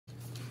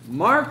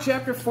Mark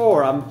chapter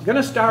 4. I'm going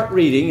to start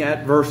reading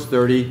at verse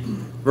 30.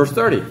 Verse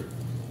 30.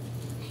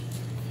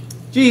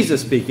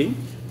 Jesus speaking.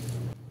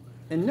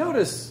 And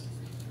notice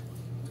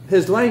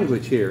his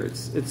language here.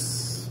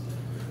 It's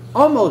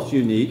almost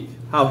unique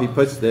how he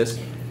puts this.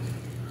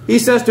 He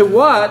says, to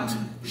what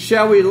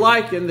shall we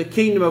liken the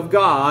kingdom of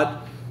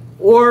God,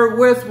 or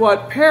with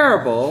what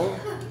parable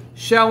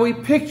shall we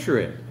picture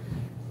it?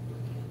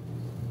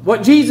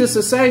 What Jesus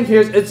is saying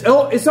here is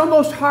it's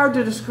almost hard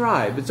to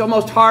describe. It's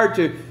almost hard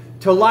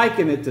to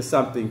liken it to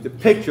something, to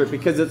picture it,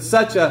 because it's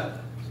such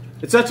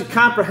a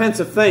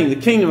comprehensive thing, the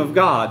kingdom of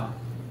God.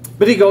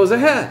 But he goes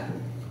ahead.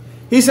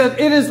 He said,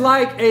 it is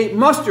like a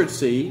mustard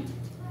seed,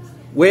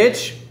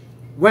 which,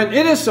 when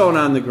it is sown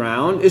on the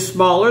ground, is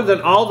smaller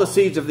than all the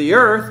seeds of the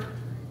earth.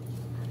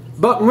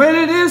 But when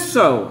it is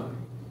sown,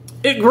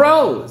 it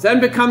grows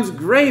and becomes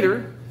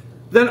greater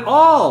than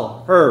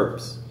all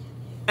herbs,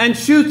 and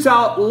shoots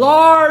out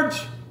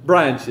large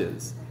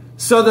branches,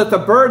 so that the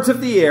birds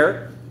of the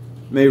air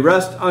may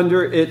rest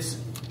under its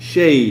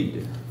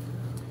shade.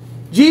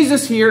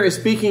 Jesus here is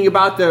speaking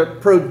about the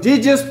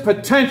prodigious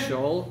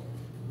potential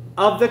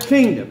of the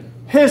kingdom,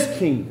 his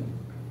kingdom,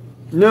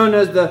 known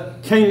as the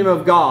kingdom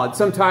of God,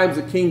 sometimes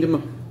the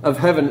kingdom of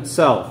heaven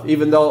itself,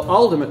 even though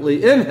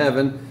ultimately in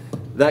heaven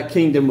that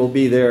kingdom will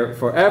be there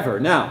forever.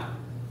 Now,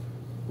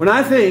 when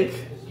I think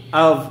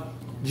of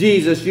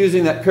Jesus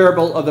using that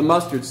parable of the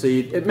mustard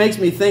seed, it makes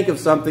me think of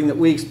something that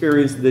we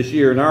experienced this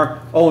year in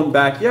our own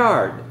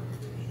backyard.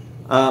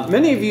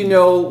 Many of you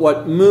know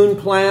what moon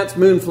plants,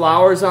 moon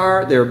flowers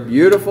are. They're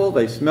beautiful.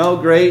 They smell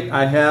great.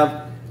 I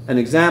have an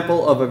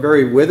example of a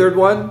very withered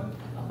one.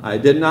 I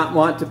did not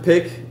want to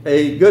pick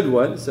a good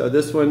one, so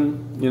this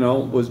one,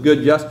 was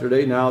good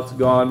yesterday. Now it's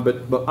gone.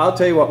 But I'll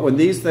tell you what, when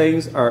these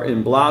things are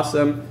in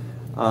blossom,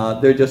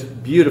 they're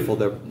just beautiful.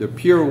 They're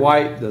pure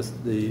white.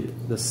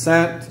 The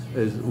scent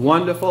is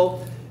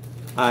wonderful.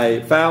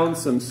 I found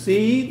some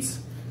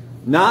seeds,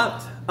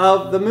 not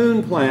of the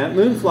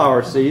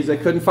moonflower seeds. I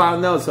couldn't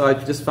find those, so I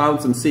just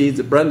found some seeds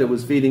that Brenda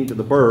was feeding to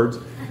the birds.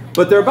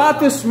 But they're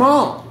about this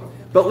small.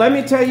 But let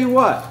me tell you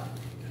what.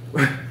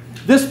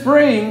 This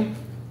spring,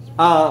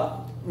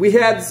 we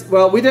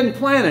didn't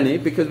plant any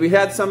because we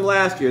had some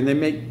last year,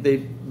 and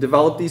they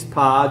develop these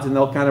pods, and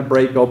they'll kind of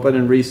break open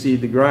and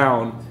reseed the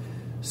ground.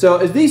 So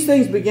as these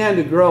things began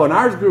to grow, and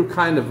ours grew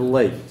kind of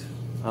late.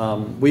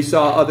 We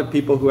saw other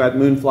people who had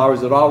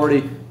moonflowers that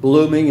already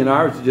blooming, and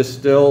ours just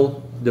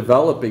still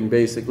developing,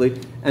 basically.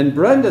 And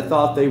Brenda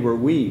thought they were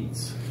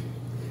weeds,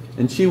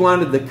 and she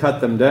wanted to cut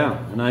them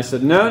down. And I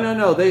said,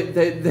 no, they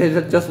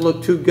just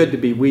look too good to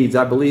be weeds.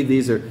 I believe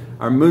these are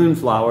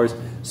moonflowers.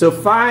 So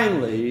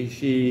finally,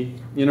 she,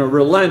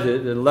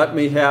 relented and let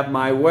me have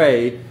my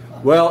way.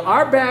 Well,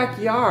 our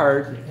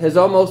backyard has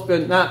almost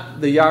been, not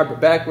the yard, but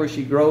back where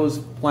she grows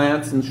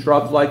plants and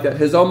shrubs like that,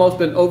 has almost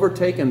been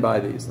overtaken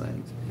by these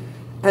things.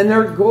 And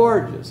they're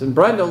gorgeous. And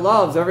Brenda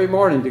loves every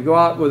morning to go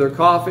out with her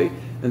coffee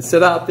and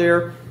sit out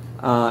there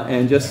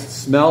and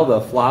just smell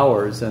the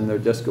flowers. And they're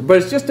just good. But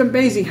it's just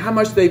amazing how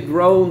much they've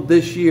grown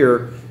this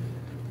year.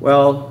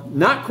 Well,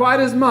 not quite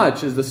as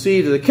much as the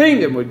seed of the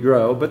kingdom would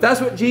grow, but that's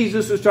what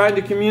Jesus was trying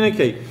to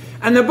communicate.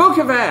 And the book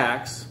of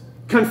Acts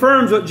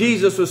confirms what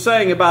Jesus was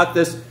saying about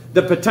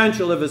the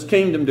potential of his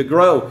kingdom to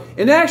grow.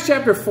 In Acts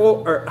chapter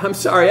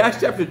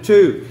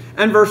 2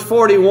 and verse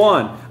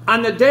 41,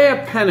 on the day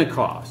of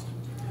Pentecost,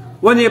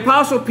 when the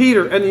Apostle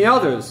Peter and the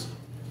others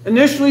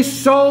initially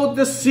sowed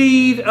the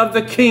seed of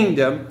the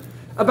kingdom,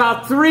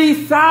 about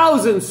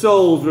 3,000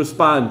 souls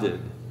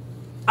responded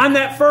on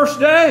that first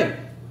day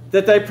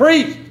that they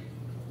preached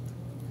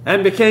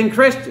and became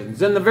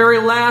Christians. In the very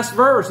last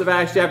verse of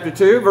Acts chapter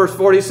 2, verse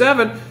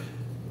 47,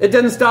 it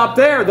didn't stop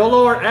there. The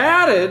Lord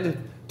added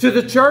to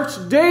the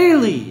church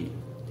daily.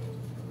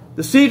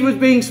 The seed was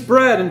being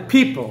spread and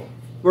people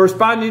were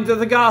responding to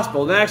the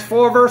gospel. In Acts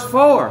 4 verse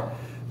 4,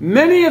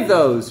 many of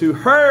those who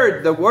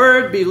heard the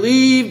word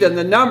believed, and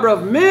the number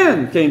of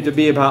men came to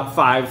be about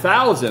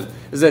 5,000.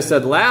 As I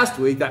said last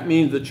week, that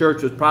means the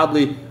church was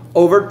probably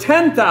over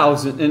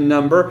 10,000 in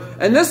number.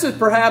 And this is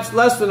perhaps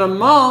less than a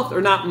month, or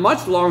not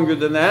much longer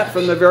than that,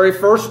 from the very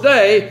first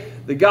day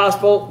the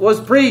gospel was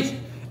preached.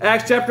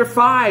 Acts chapter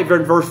 5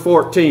 and verse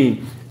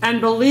 14.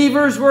 And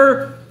believers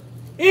were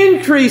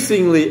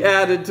increasingly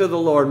added to the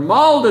Lord,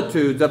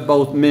 multitudes of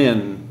both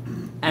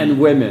men and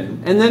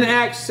women. And then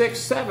Acts 6,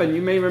 7,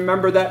 you may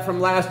remember that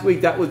from last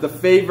week. That was the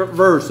favorite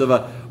verse of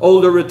an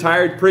older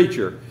retired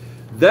preacher.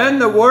 Then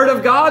the word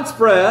of God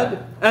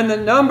spread, and the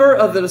number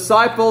of the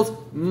disciples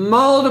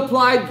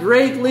multiplied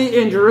greatly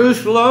in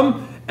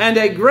Jerusalem, and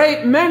a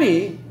great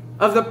many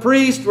of the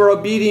priests were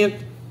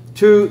obedient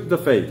to the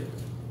faith.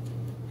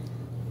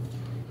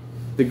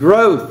 The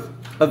growth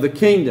of the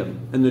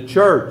kingdom and the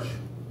church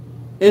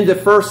in the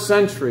first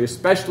century,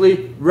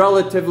 especially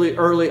relatively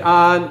early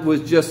on,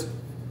 was just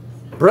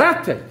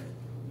breathtaking.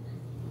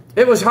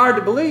 It was hard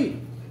to believe.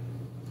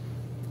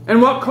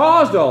 And what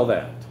caused all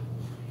that?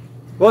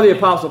 Well, the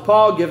Apostle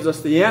Paul gives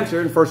us the answer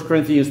in 1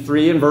 Corinthians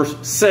 3 and verse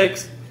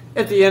 6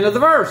 at the end of the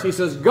verse. He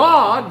says,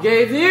 God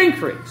gave the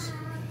increase.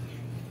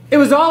 It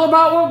was all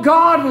about what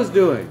God was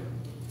doing.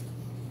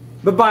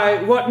 But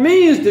by what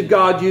means did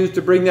God use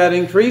to bring that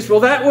increase? Well,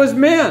 that was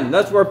men.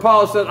 That's where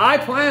Paul said, I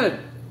planted,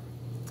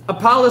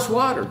 Apollos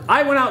watered.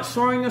 I went out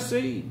sowing a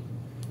seed.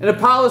 And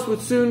Apollos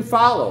would soon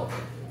follow.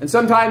 And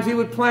sometimes he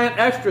would plant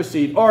extra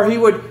seed, or he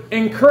would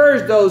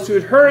encourage those who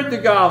had heard the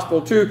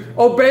gospel to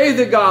obey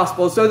the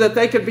gospel so that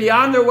they could be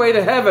on their way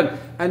to heaven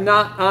and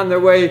not on their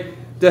way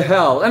to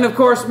hell. And of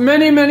course,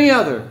 many, many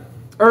other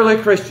early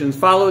Christians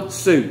followed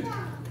suit.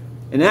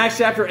 In Acts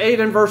chapter 8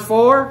 and verse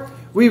 4,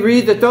 we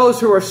read that those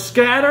who were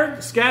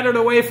scattered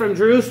away from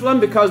Jerusalem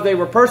because they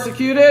were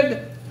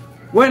persecuted,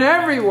 went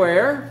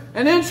everywhere.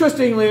 And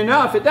interestingly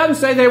enough, it doesn't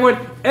say they went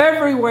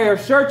everywhere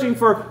searching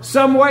for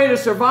some way to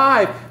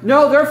survive.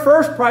 No, their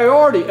first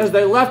priority as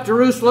they left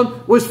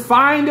Jerusalem was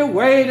find a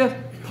way to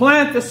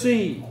plant the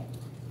seed,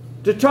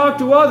 to talk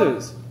to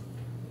others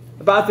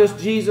about this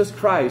Jesus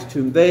Christ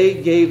whom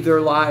they gave their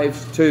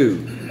lives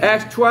to.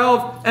 Acts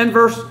 12 and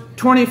verse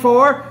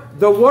 24,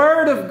 the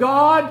Word of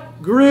God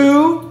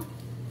grew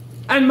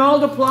and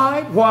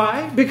multiplied.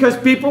 Why? Because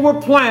people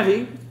were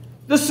planting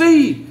the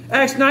seed.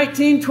 Acts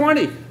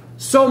 19:20.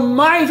 So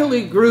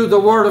mightily grew the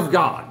Word of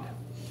God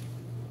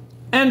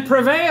and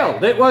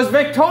prevailed. It was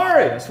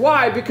victorious.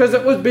 Why? Because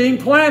it was being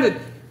planted.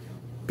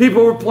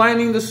 People were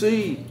planting the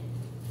seed.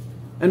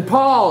 And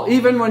Paul,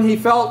 even when he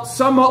felt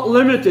somewhat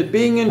limited,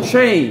 being in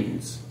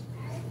chains,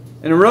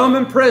 in a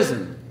Roman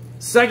prison,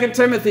 2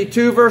 Timothy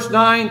 2 verse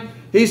 9,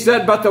 he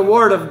said, but the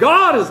Word of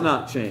God is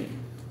not changed.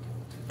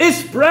 It's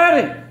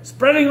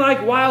spreading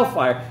like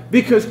wildfire,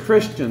 because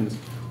Christians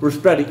were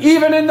spreading.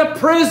 Even in the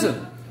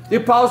prison, the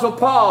Apostle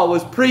Paul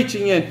was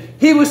preaching in.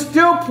 He was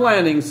still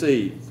planting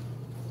seeds.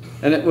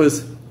 And it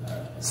was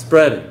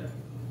spreading.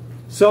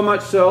 So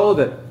much so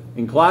that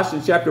in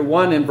Colossians chapter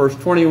 1 and verse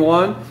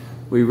 21,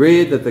 we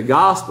read that the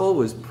gospel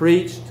was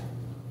preached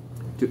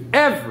to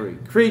every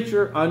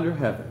creature under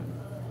heaven.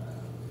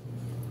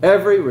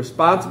 Every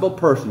responsible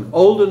person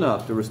old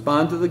enough to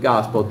respond to the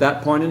gospel at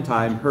that point in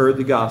time heard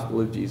the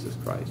gospel of Jesus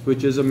Christ,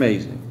 which is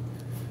amazing.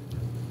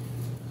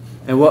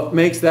 And what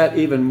makes that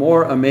even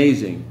more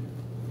amazing,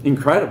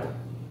 incredible,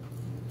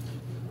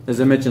 as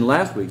I mentioned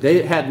last week,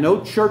 they had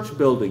no church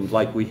buildings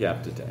like we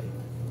have today.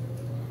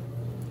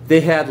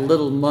 They had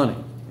little money.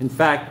 In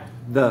fact,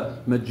 the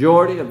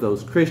majority of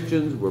those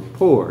Christians were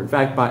poor. In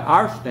fact, by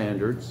our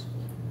standards,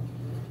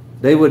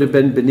 they would have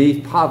been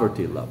beneath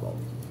poverty level.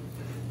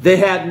 They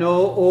had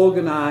no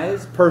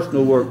organized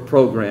personal work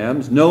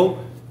programs, no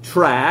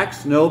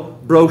tracts, no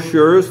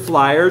brochures,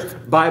 flyers,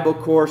 Bible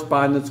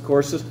correspondence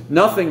courses,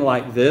 nothing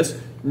like this.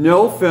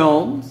 No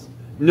films,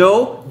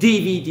 no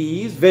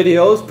DVDs,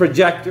 videos,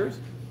 projectors.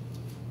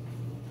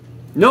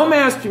 No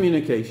mass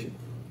communication.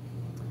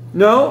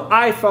 No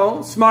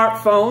iPhones,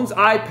 smartphones,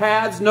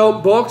 iPads,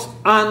 notebooks,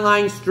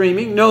 online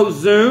streaming, no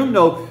Zoom,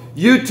 no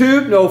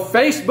YouTube, no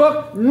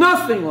Facebook,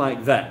 nothing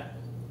like that.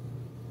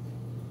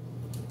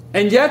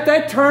 And yet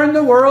they turned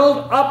the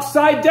world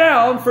upside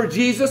down for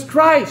Jesus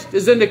Christ,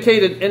 as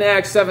indicated in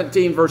Acts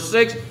 17 verse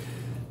 6.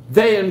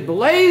 They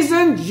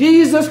emblazoned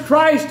Jesus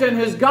Christ and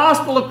His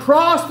gospel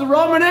across the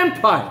Roman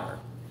Empire,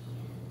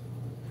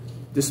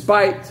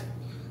 despite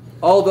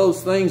all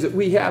those things that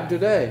we have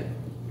today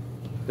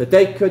that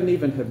they couldn't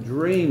even have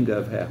dreamed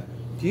of having.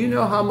 Do you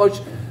know how much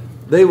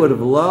they would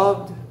have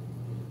loved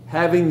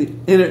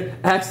having the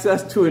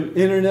access to an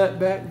internet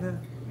back then?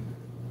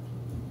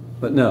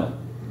 But no.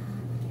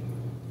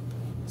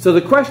 So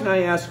the question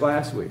I asked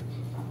last week,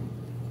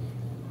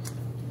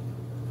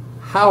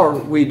 how are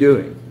we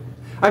doing?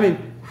 I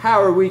mean,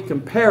 how are we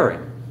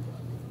comparing?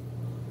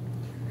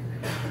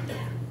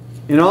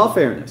 In all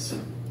fairness,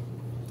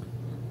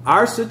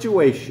 our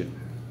situation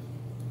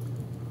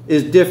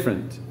is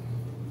different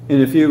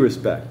in a few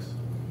respects.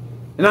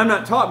 And I'm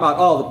not talking about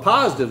all the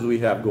positives we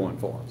have going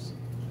for us.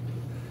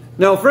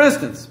 Now, for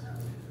instance,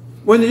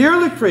 when the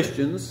early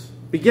Christians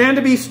began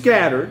to be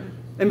scattered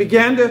and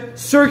began to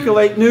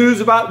circulate news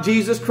about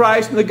Jesus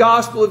Christ and the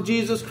gospel of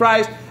Jesus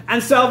Christ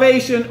and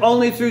salvation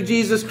only through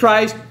Jesus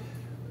Christ,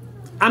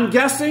 I'm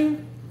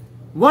guessing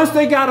once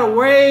they got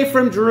away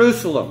from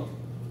Jerusalem,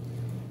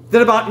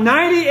 that about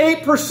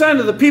 98%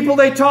 of the people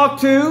they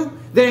talked to,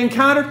 they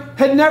encountered,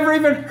 had never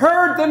even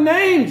heard the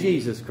name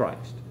Jesus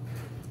Christ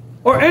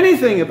or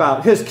anything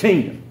about His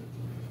kingdom,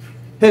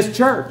 His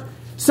church.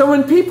 So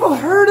when people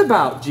heard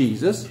about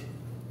Jesus,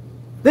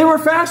 they were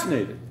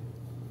fascinated.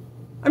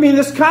 I mean,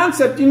 this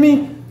concept, you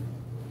mean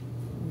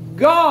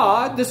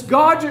God, this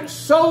God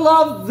so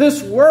loved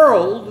this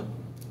world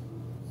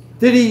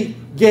that He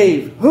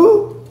gave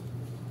who?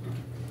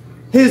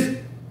 His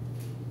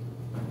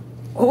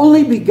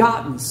only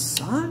begotten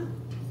Son?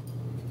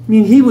 I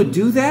mean, He would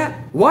do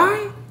that?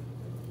 Why?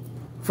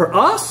 For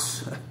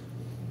us?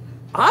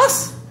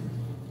 Us?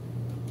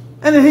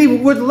 And that He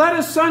would let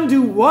His Son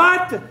do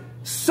what?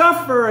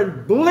 Suffer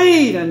and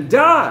bleed and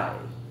die.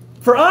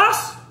 For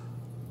us?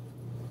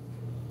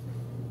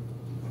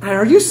 And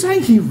are you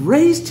saying He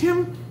raised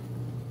Him?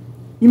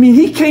 You mean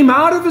He came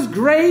out of His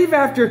grave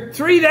after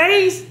 3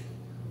 days?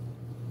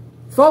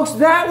 Folks,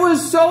 that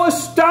was so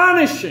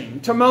astonishing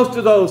to most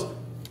of those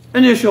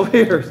initial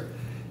hearers.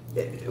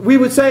 We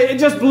would say it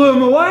just blew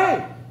them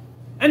away.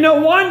 And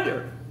no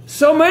wonder.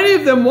 So many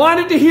of them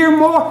wanted to hear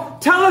more.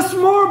 Tell us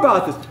more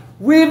about this.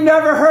 We've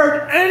never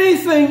heard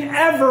anything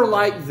ever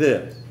like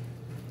this.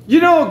 You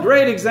know, a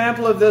great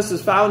example of this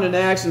is found in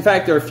Acts. In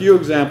fact, there are a few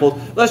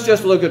examples. Let's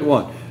just look at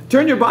one.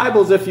 Turn your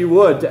Bibles, if you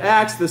would, to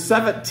Acts, the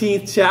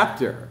 17th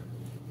chapter.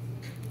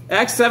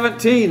 Acts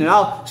 17, and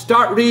I'll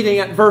start reading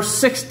at verse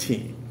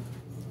 16.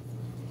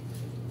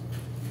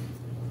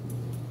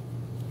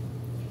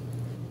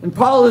 And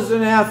Paul is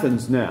in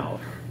Athens now.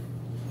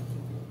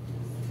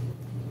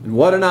 And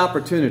what an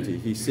opportunity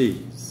he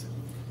sees.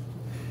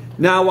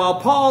 Now, while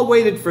Paul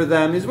waited for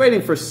them, he's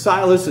waiting for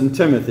Silas and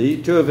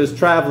Timothy, two of his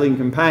traveling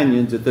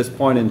companions at this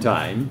point in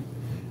time,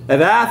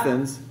 at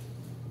Athens,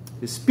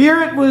 his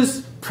spirit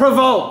was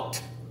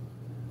provoked.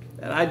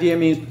 That idea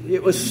means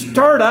it was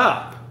stirred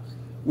up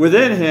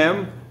within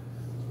him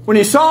when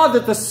he saw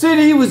that the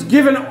city was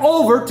given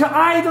over to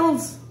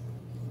idols.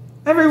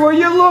 Everywhere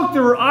you looked,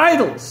 there were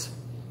idols.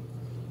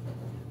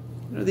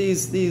 You know,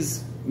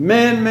 these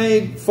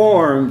man-made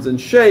forms and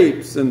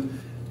shapes and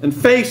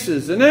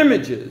faces and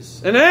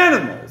images and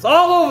animals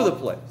all over the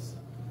place.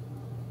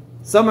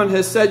 Someone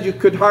has said you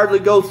could hardly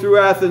go through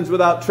Athens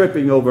without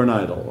tripping over an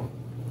idol.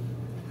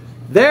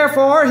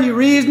 Therefore, he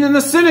reasoned in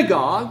the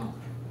synagogue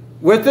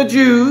with the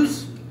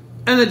Jews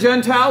and the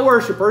Gentile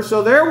worshippers.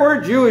 So there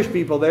were Jewish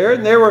people there,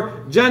 and there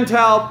were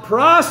Gentile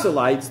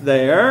proselytes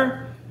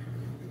there.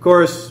 Of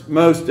course,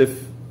 most,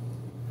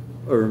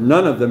 or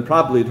none of them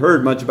probably had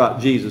heard much about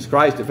Jesus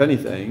Christ, if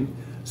anything.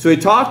 So he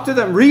talked to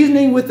them,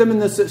 reasoning with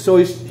them, so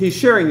he's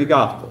sharing the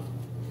gospel.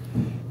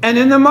 And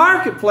in the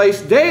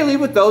marketplace daily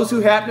with those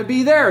who happen to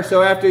be there.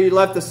 So after he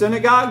left the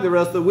synagogue, the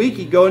rest of the week,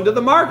 he'd go into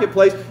the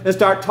marketplace and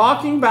start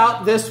talking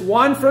about this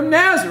one from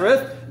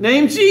Nazareth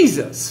named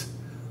Jesus.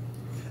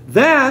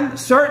 Then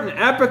certain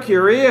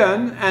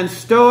Epicurean and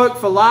Stoic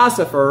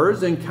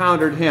philosophers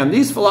encountered him.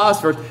 These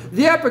philosophers,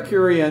 the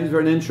Epicureans,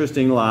 were an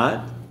interesting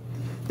lot.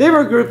 They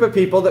were a group of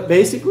people that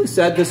basically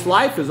said this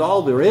life is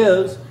all there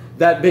is.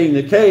 That being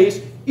the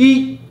case,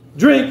 eat,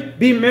 drink,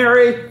 be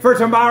merry, for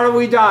tomorrow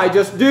we die.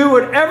 Just do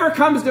whatever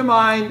comes to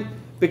mind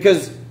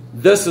because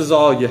this is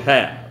all you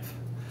have.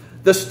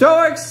 The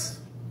Stoics,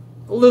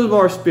 a little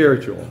more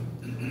spiritual.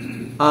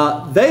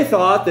 They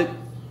thought that,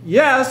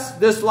 yes,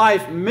 this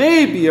life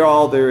may be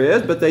all there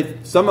is, but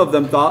some of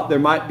them thought there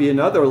might be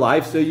another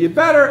life, so you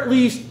better at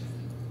least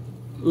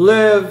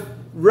live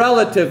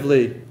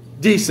relatively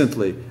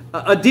decently.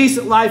 A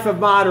decent life of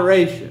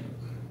moderation.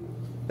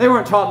 They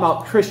weren't talking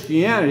about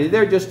Christianity.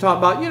 They're just talking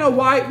about, you know,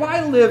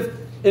 why live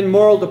in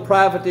moral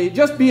depravity?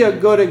 Just be a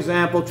good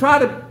example. Try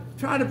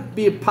to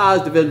be a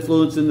positive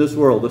influence in this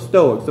world. The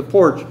Stoics, the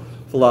porch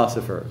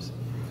philosophers.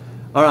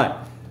 All right.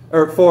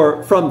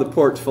 Or from the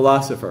porch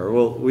philosopher.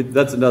 Well,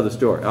 that's another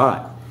story. All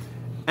right.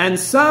 And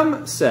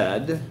some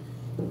said,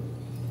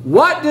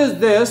 what does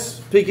this,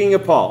 speaking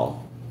of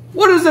Paul,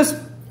 what does this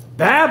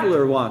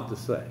babbler want to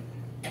say?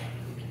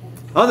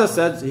 Others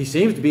said he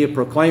seems to be a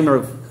proclaimer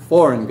of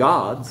foreign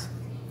gods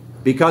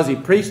because he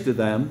preached to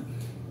them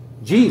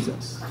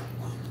Jesus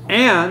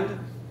and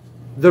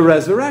the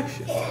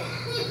resurrection.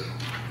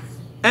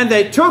 And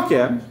they took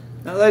him.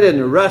 Now, they didn't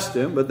arrest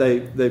him, but they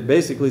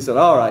basically said,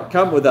 all right,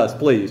 come with us,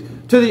 please,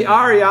 to the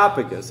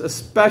Areopagus, a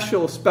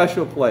special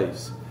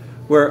place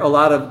where a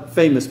lot of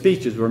famous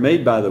speeches were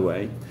made, by the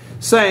way,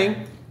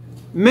 saying,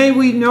 may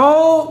we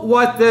know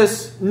what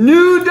this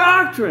new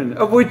doctrine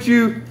of which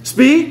you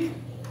speak?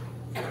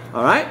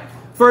 All right?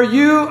 For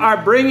you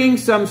are bringing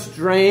some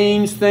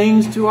strange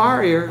things to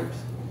our ears.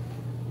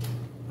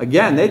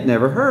 Again, they'd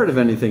never heard of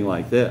anything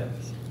like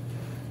this.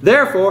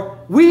 Therefore,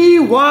 we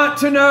want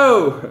to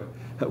know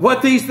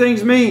what these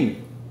things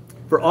mean.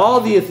 For all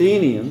the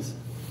Athenians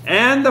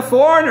and the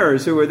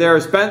foreigners who were there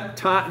spent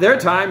their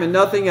time in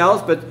nothing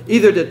else but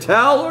either to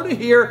tell or to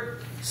hear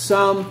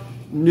some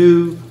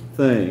new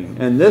thing.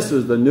 And this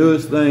is the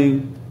newest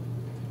thing,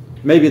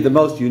 maybe the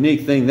most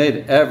unique thing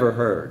they'd ever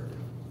heard.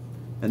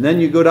 And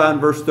then you go down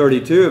verse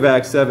 32 of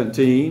Acts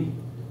 17.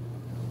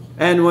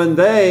 And when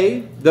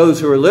those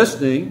who were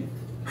listening,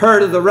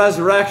 heard of the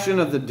resurrection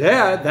of the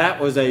dead,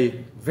 that was a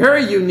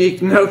very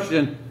unique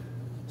notion,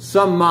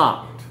 some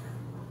mocked.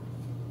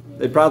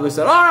 They probably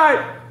said, all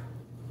right,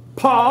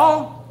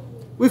 Paul,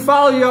 we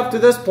follow you up to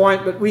this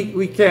point, but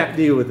we can't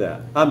deal with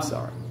that. I'm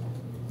sorry.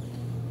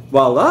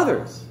 While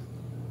others,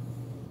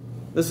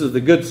 this is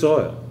the good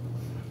soil,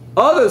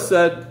 others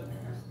said,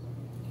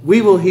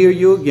 we will hear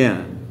you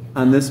again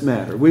on this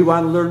matter. We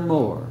want to learn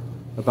more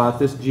about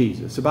this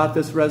Jesus, about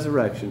this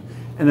resurrection,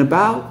 and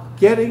about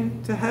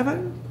getting to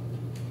heaven.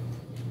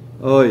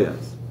 Oh,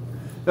 yes.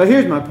 Now,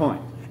 here's my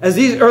point. As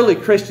these early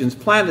Christians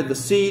planted the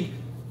seed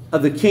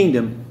of the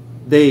kingdom,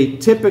 they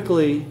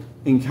typically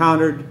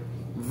encountered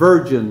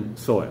virgin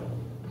soil,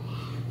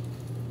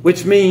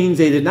 which means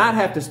they did not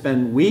have to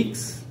spend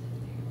weeks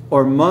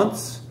or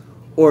months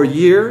or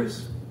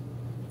years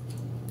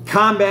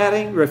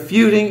combating,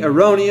 refuting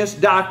erroneous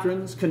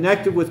doctrines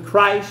connected with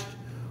Christ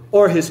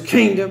or his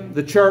kingdom,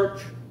 the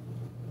church.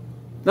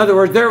 In other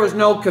words, there was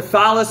no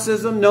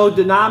Catholicism, no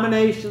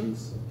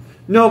denominations,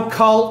 no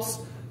cults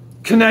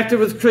connected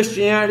with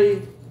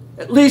Christianity,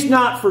 at least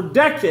not for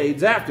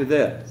decades after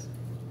this.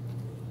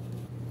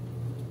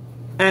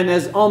 And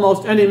as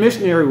almost any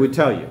missionary would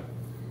tell you,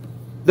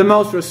 the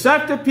most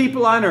receptive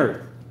people on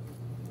earth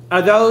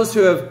are those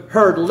who have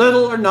heard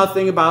little or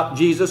nothing about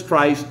Jesus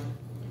Christ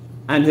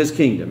and His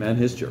kingdom and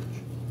His church.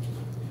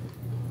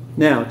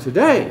 Now,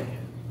 today,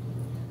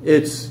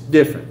 it's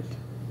different.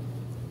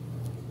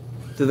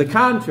 To the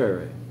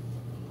contrary,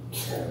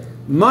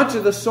 much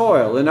of the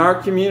soil in our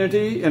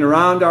community and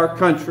around our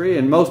country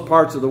and most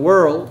parts of the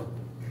world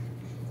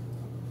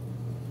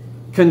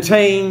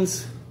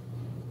contains,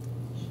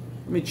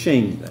 let me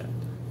change that,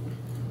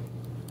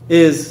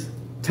 is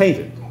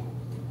tainted,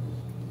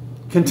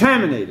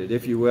 contaminated,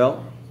 if you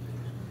will,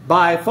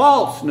 by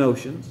false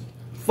notions,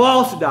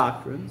 false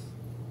doctrines,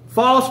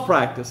 false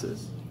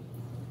practices.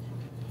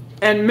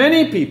 And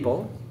many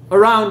people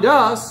around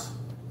us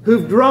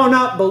who've grown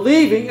up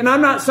believing, and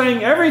I'm not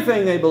saying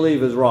everything they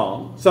believe is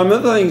wrong. Some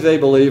of the things they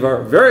believe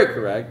are very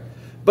correct.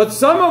 But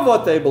some of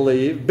what they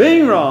believe,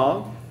 being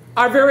wrong,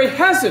 are very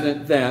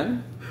hesitant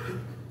then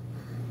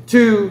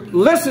to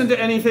listen to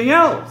anything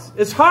else.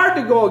 It's hard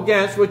to go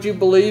against what you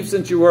believe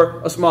since you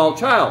were a small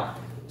child.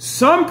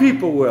 Some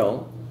people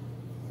will,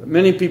 but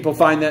many people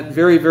find that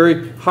very,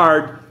 very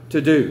hard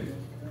to do.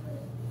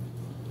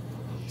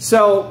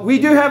 So we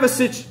do have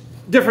a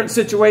different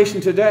situation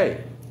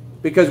today.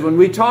 Because when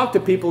we talk to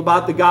people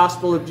about the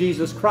gospel of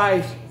Jesus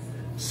Christ,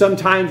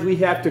 sometimes we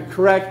have to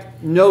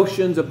correct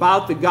notions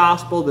about the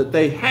gospel that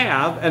they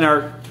have and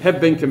have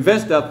been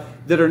convinced of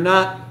that are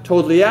not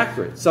totally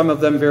accurate. Some of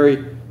them very,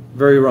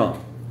 very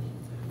wrong.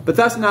 But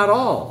that's not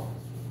all.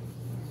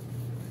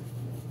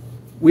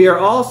 We are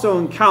also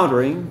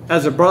encountering,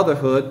 as a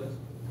brotherhood,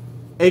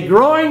 a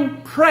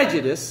growing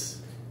prejudice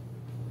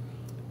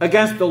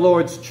against the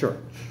Lord's church.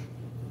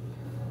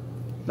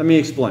 Let me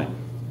explain.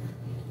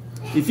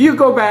 If you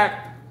go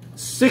back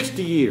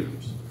 60 years,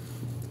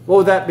 what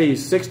would that be,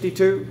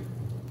 62?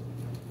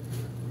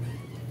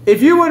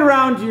 If you went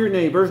around to your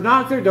neighbors,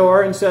 knocked their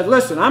door and said,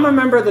 listen, I'm a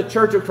member of the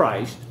Church of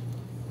Christ,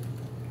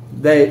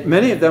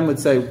 many of them would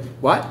say,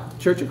 what?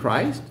 Church of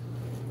Christ?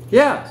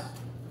 Yes.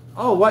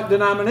 Oh, what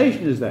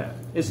denomination is that?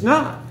 It's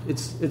not.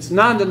 It's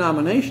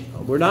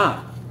non-denominational. We're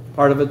not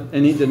part of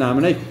any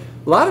denomination.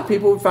 A lot of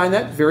people would find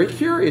that very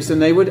curious,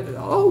 and they would,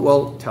 oh,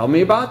 well, tell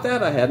me about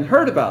that. I hadn't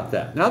heard about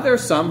that. Now, there are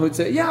some who would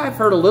say, yeah, I've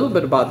heard a little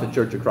bit about the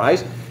Church of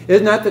Christ.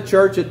 Isn't that the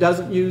church that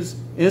doesn't use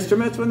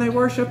instruments when they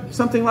worship?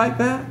 Something like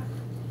that?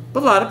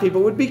 But a lot of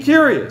people would be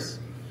curious.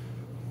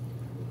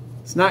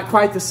 It's not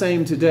quite the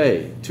same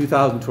today,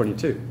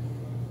 2022.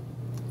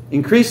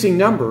 Increasing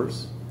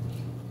numbers,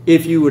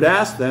 if you would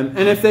ask them,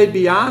 and if they'd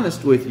be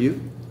honest with you,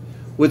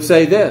 would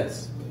say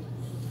this,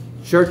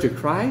 Church of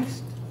Christ?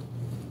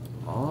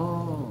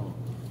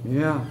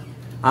 Yeah,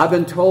 I've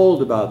been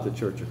told about the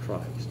Church of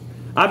Christ.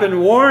 I've been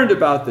warned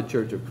about the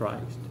Church of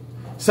Christ.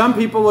 Some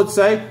people would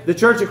say the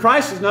Church of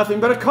Christ is nothing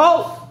but a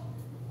cult.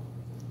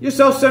 You're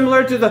so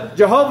similar to the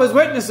Jehovah's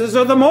Witnesses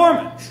or the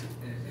Mormons.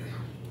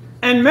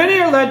 And many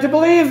are led to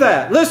believe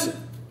that. Listen,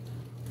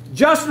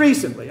 just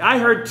recently I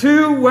heard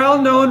two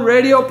well-known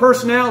radio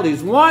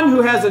personalities. One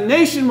who has a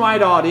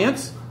nationwide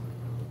audience.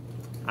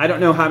 I don't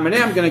know how many.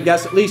 I'm going to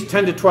guess at least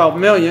 10 to 12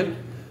 million.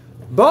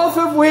 Both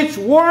of which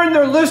warn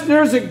their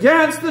listeners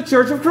against the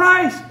Church of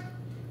Christ.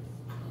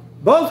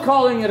 Both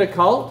calling it a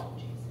cult.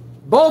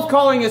 Both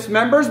calling its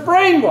members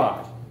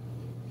brainwashed.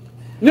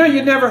 No,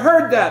 you'd never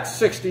heard that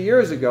 60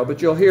 years ago,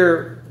 but you'll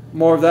hear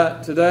more of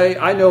that today.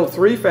 I know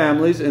 3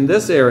 families in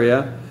this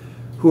area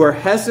who are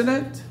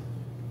hesitant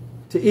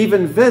to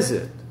even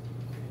visit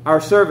our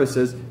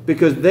services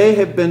because they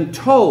have been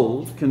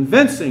told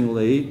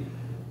convincingly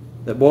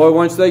that, boy,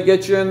 once they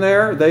get you in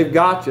there, they've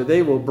got you.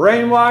 They will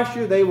brainwash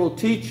you. They will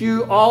teach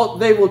you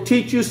They will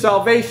teach you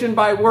salvation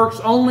by works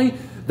only.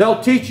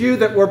 They'll teach you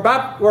that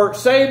we're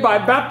saved by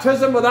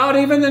baptism without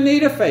even the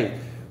need of faith.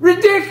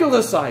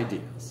 Ridiculous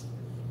ideas.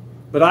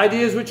 But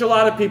ideas which a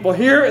lot of people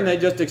hear and they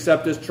just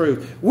accept as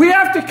truth. We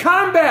have to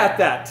combat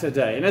that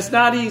today, and it's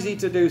not easy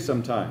to do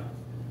sometimes.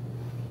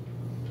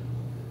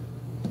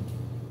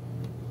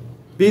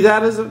 Be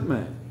that as it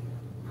may,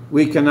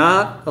 we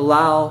cannot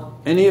allow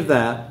any of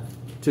that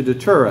to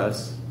deter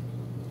us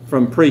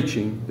from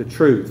preaching the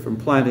truth, from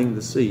planting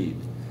the seed.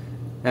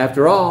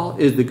 After all,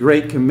 is the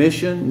Great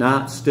Commission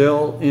not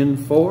still in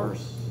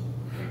force?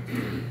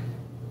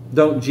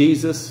 Do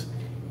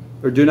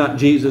not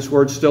Jesus'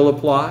 words still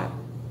apply?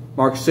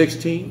 Mark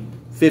 16,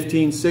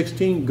 15,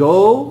 16,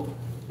 go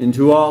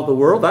into all the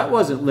world. That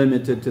wasn't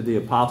limited to the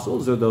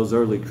apostles or those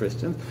early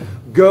Christians.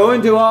 Go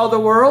into all the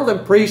world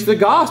and preach the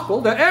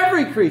gospel to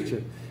every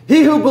creature.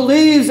 He who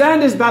believes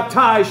and is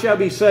baptized shall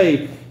be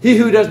saved. He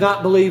who does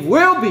not believe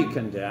will be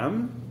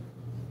condemned.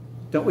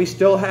 Don't we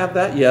still have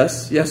that?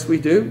 Yes, yes we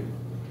do.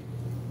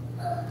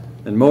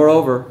 And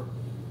moreover,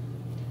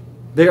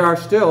 there are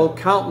still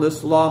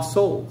countless lost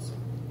souls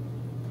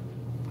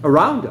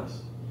around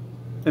us.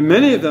 And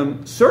many of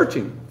them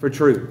searching for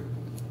truth.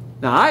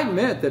 Now, I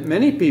admit that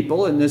many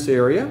people in this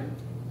area,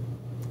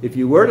 if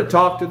you were to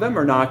talk to them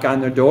or knock on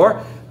their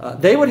door,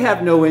 they would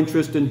have no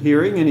interest in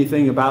hearing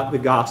anything about the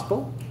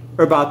gospel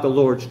or about the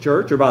Lord's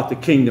church or about the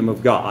kingdom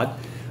of God.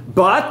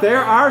 But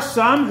there are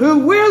some who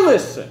will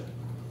listen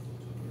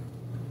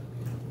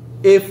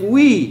if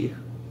we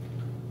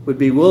would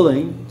be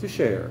willing to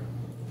share.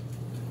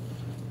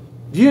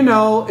 Do you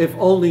know, if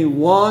only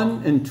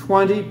 1 in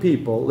 20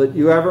 people that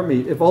you ever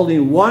meet, if only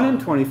 1 in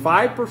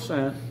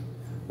 25%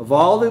 of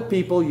all the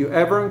people you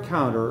ever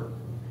encounter,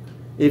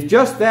 if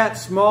just that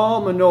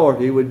small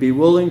minority would be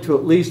willing to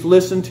at least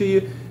listen to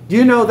you, do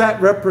you know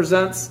that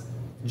represents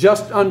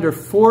just under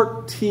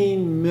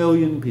 14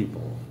 million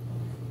people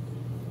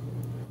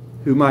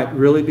who might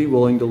really be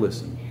willing to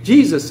listen?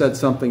 Jesus said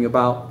something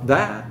about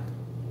that.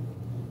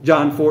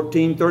 John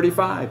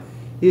 14:35.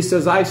 He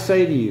says, I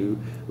say to you,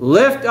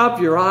 lift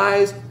up your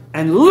eyes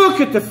and look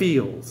at the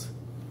fields,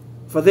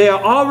 for they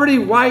are already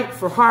white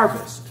for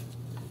harvest.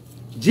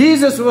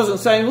 Jesus wasn't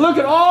saying, look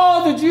at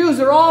all the Jews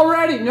that are all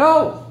ready.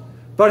 No.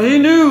 But he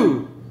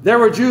knew there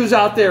were Jews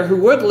out there who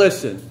would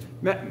listen.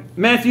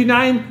 Matthew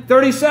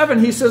 9:37,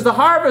 he says, the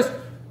harvest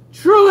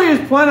truly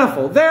is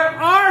plentiful. There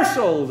are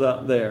souls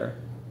out there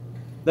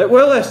that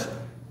will listen.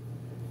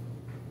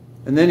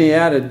 And then he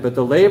added, but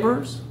the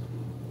laborers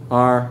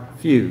are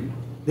few.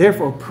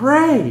 Therefore,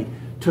 pray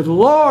to the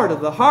Lord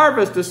of the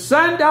harvest to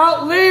send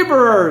out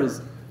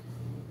laborers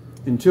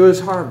into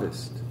his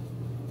harvest.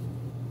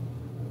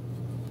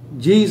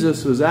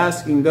 Jesus was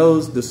asking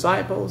those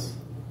disciples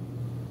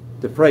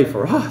to pray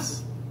for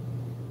us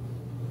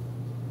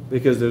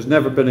because there's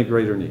never been a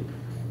greater need.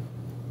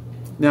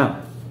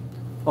 Now,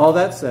 all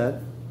that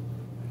said,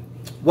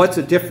 what's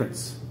the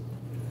difference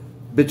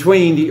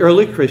between the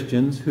early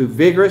Christians who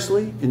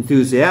vigorously,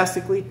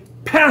 enthusiastically,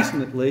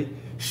 passionately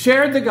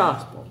shared the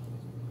gospel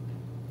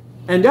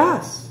and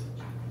us?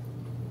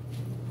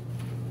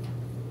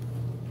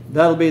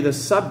 That'll be the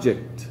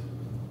subject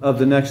of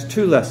the next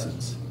 2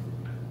 lessons,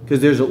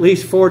 because there's at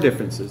least 4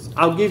 differences.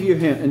 I'll give you a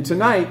hint. And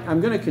tonight, I'm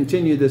going to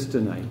continue this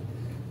tonight.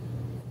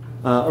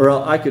 Or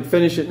I could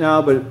finish it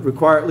now, but it would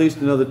require at least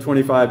another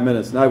 25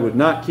 minutes. And I would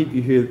not keep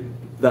you here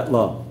that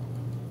long.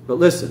 But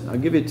listen, I'll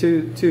give you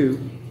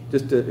two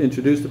just to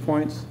introduce the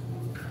points.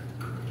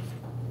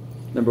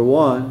 Number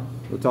 1,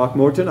 we'll talk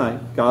more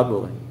tonight, God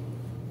willing.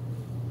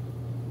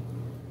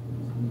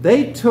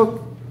 They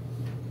took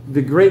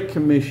the Great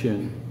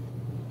Commission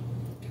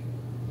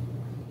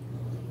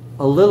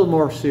a little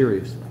more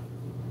seriously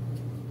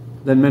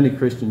than many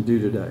Christians do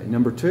today.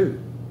 Number 2,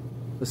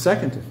 the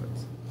second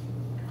difference.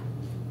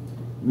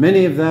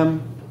 Many of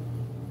them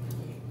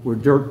were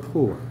dirt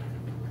poor.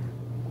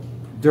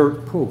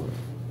 Dirt poor.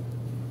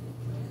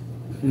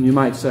 And you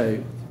might say,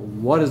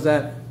 what does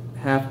that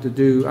have to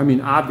do? I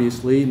mean,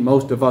 obviously,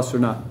 most of us are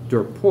not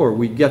dirt poor.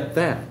 We get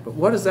that. But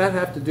what does that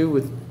have to do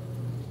with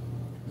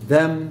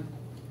them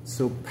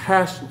so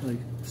passionately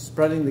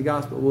spreading the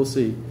gospel? We'll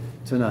see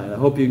tonight. I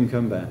hope you can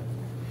come back.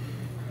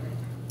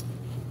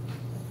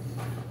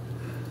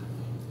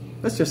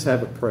 Let's just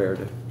have a prayer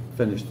to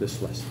finish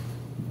this lesson.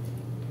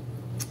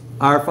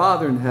 Our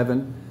Father in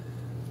heaven,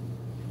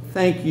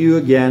 thank you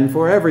again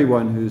for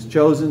everyone who's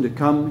chosen to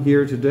come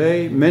here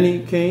today.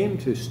 Many came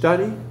to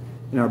study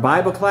in our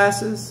Bible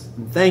classes.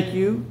 And thank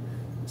you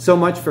so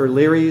much for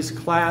Larry's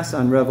class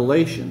on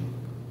Revelation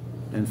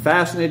and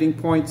fascinating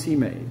points he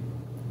made.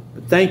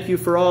 But thank you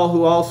for all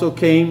who also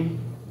came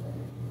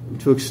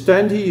to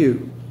extend to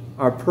you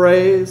our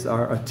praise,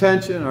 our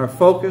attention, our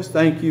focus.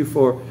 Thank you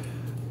for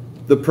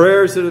the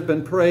prayers that have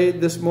been prayed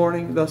this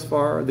morning thus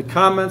far, the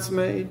comments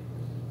made.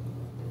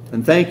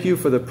 And thank you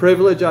for the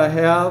privilege I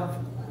have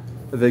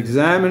of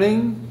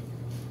examining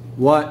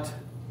what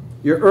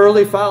your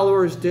early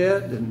followers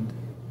did and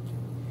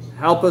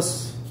help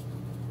us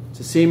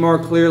to see more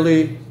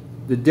clearly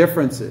the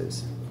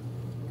differences.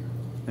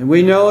 And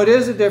we know it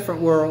is a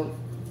different world.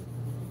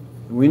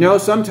 And we know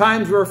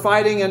sometimes we're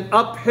fighting an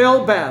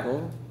uphill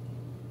battle,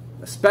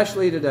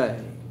 especially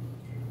today.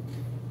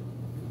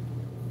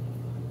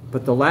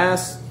 But the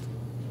last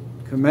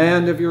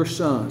command of your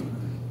Son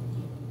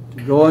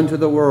to go into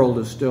the world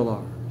is still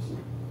ours.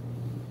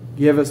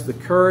 Give us the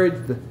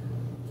courage,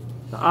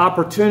 the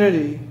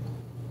opportunity,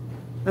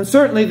 and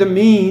certainly the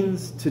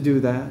means to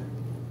do that.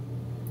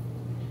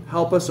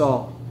 Help us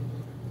all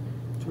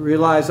to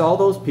realize all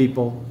those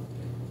people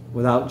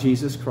without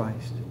Jesus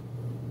Christ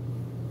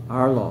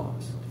are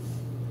lost.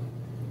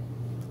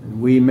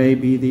 And we may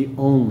be the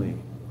only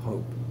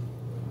hope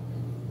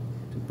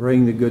to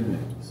bring the good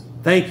news.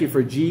 Thank you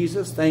for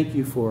Jesus. Thank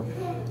you for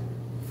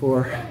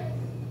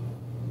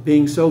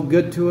being so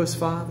good to us,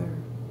 Father.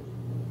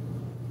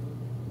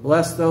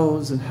 Bless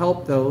those and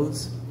help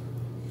those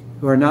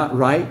who are not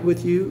right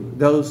with you,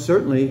 those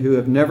certainly who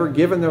have never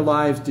given their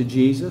lives to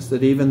Jesus,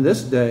 that even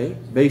this day,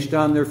 based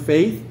on their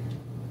faith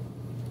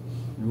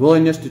and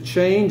willingness to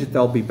change, that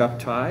they'll be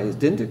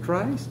baptized into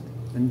Christ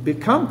and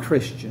become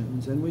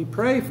Christians. And we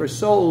pray for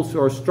souls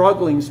who are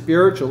struggling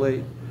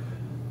spiritually,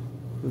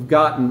 who've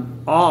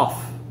gotten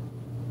off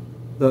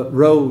the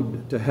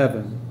road to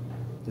heaven,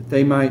 that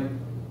they might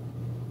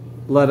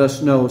let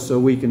us know so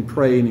we can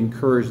pray and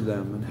encourage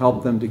them and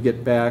help them to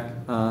get back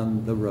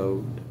on the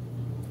road.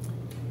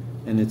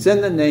 And it's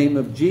in the name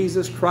of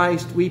Jesus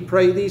Christ we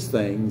pray these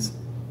things.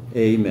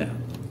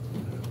 Amen.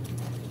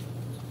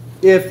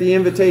 If the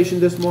invitation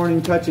this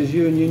morning touches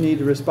you and you need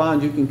to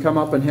respond, you can come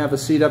up and have a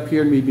seat up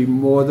here and we'd be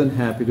more than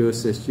happy to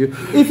assist you.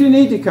 If you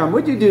need to come,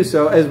 would you do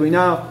so as we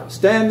now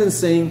stand and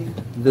sing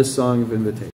this song of invitation?